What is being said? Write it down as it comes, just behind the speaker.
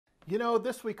You know,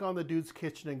 this week on the Dude's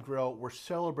Kitchen and Grill, we're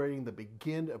celebrating the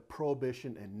beginning of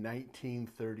Prohibition in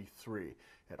 1933.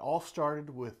 It all started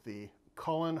with the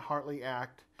Cullen-Hartley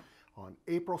Act on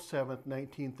April 7th,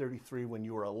 1933, when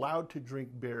you were allowed to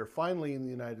drink beer, finally in the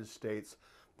United States,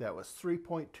 that was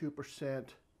 3.2%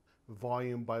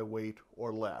 volume by weight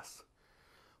or less.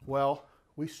 Well,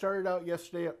 we started out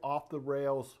yesterday at Off the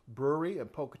Rails Brewery in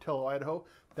Pocatello, Idaho.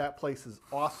 That place is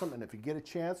awesome, and if you get a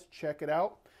chance, check it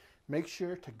out. Make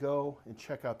sure to go and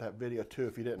check out that video too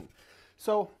if you didn't.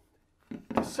 So,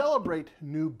 to celebrate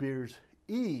New Beer's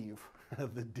Eve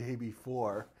the day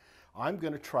before, I'm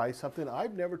going to try something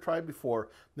I've never tried before.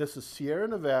 This is Sierra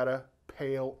Nevada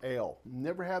Pale Ale.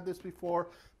 Never had this before,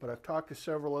 but I've talked to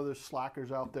several other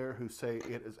slackers out there who say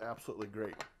it is absolutely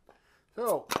great.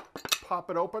 So, pop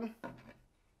it open.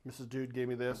 Mrs. Dude gave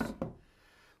me this.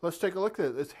 Let's take a look at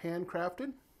it. It's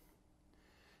handcrafted.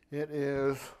 It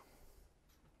is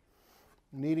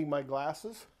needing my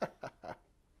glasses.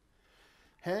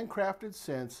 Handcrafted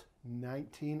since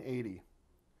 1980.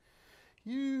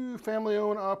 You family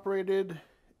owned, operated,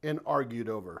 and argued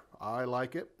over. I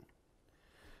like it.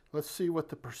 Let's see what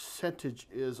the percentage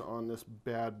is on this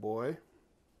bad boy.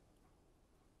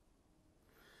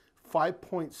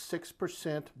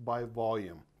 5.6% by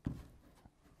volume.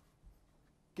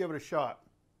 Give it a shot.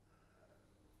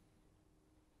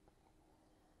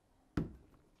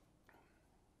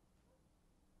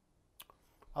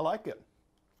 I like it.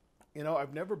 You know,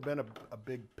 I've never been a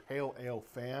big pale ale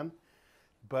fan,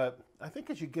 but I think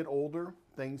as you get older,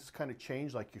 things kind of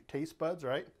change, like your taste buds,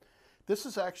 right? This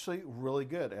is actually really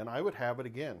good, and I would have it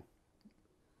again.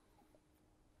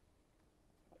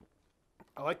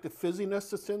 I like the fizziness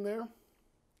that's in there.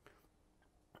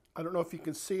 I don't know if you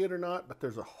can see it or not, but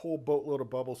there's a whole boatload of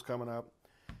bubbles coming up.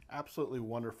 Absolutely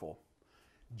wonderful.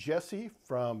 Jesse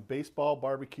from Baseball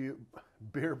Barbecue,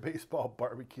 Beer Baseball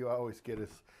Barbecue, I always get his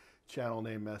channel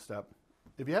name messed up.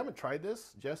 If you haven't tried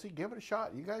this, Jesse, give it a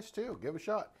shot. You guys too, give it a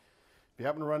shot. If you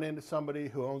happen to run into somebody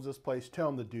who owns this place, tell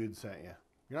them the Dude sent you.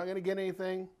 You're not going to get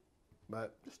anything,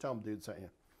 but just tell them Dude sent you.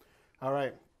 All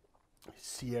right,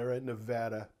 Sierra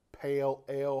Nevada Pale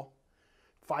Ale,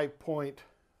 5 point.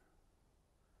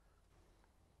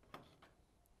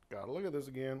 Gotta look at this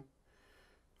again.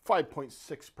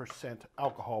 5.6%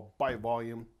 alcohol by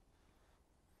volume.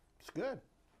 It's good.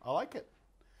 I like it.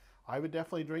 I would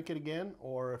definitely drink it again,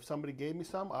 or if somebody gave me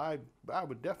some, I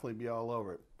would definitely be all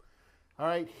over it. All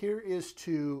right, here is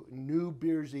to New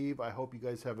Beer's Eve. I hope you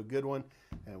guys have a good one,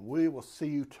 and we will see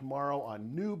you tomorrow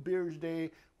on New Beer's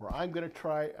Day, where I'm going to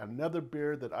try another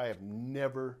beer that I have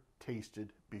never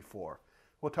tasted before.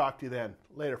 We'll talk to you then.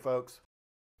 Later, folks.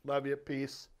 Love you.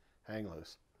 Peace. Hang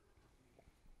loose.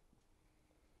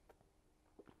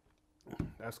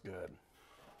 That's good.